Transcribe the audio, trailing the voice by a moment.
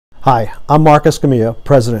Hi, I'm Mark Escamilla,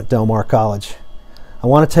 President, Del Mar College. I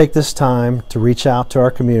want to take this time to reach out to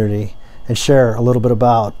our community and share a little bit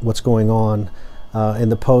about what's going on in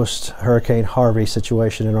the post-Hurricane Harvey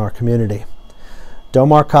situation in our community. Del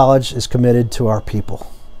Mar College is committed to our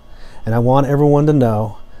people, and I want everyone to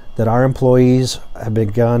know that our employees have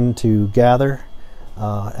begun to gather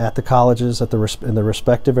at the colleges in the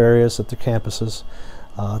respective areas at the campuses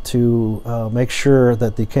to make sure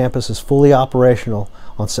that the campus is fully operational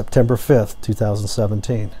on September 5th,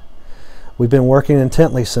 2017. We've been working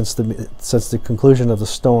intently since the conclusion of the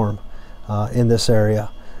storm in this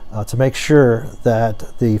area to make sure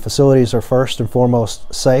that the facilities are first and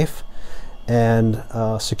foremost safe and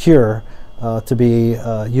secure to be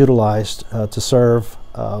utilized to serve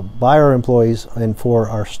by our employees and for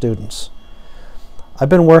our students. I've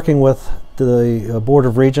been working with the Board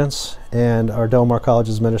of Regents and our Del Mar College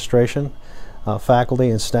administration, faculty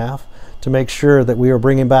and staff, to make sure that we are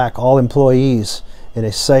bringing back all employees in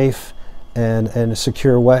a safe and a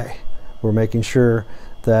secure way. We're making sure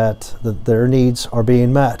that their needs are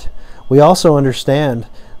being met. We also understand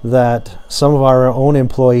that some of our own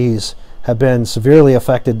employees have been severely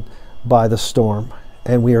affected by the storm,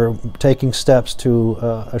 and we are taking steps to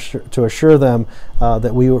assure them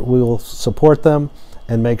that we will support them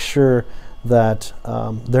and make sure that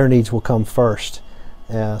their needs will come first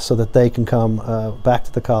so that they can come back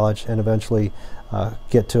to the college and eventually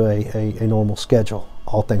get to a normal schedule,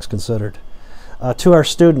 all things considered. To our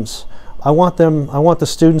students, I want the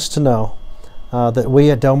students to know that we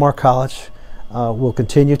at Del Mar College will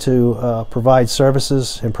continue to provide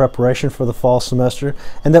services in preparation for the fall semester,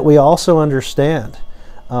 and that we also understand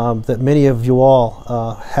that many of you all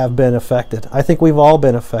have been affected. I think we've all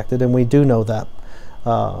been affected, and we do know that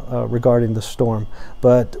regarding the storm.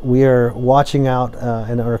 But we are watching out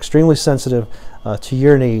and are extremely sensitive to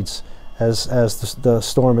your needs as the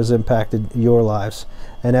storm has impacted your lives,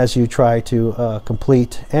 and as you try to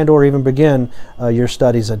complete and or even begin your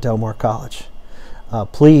studies at Del Mar College.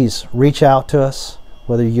 Please reach out to us,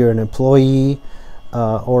 whether you're an employee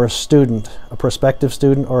or a student, a prospective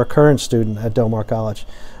student or a current student at Del Mar College,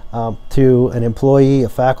 to an employee, a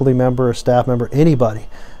faculty member, a staff member, anybody,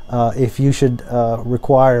 if you should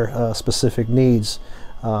require specific needs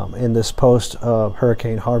in this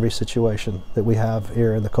post-Hurricane Harvey situation that we have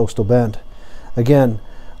here in the Coastal Bend. Again,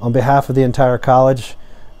 on behalf of the entire college,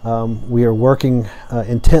 we are working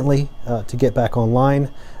intently to get back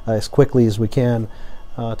online as quickly as we can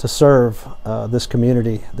to serve this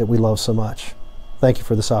community that we love so much. Thank you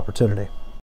for this opportunity.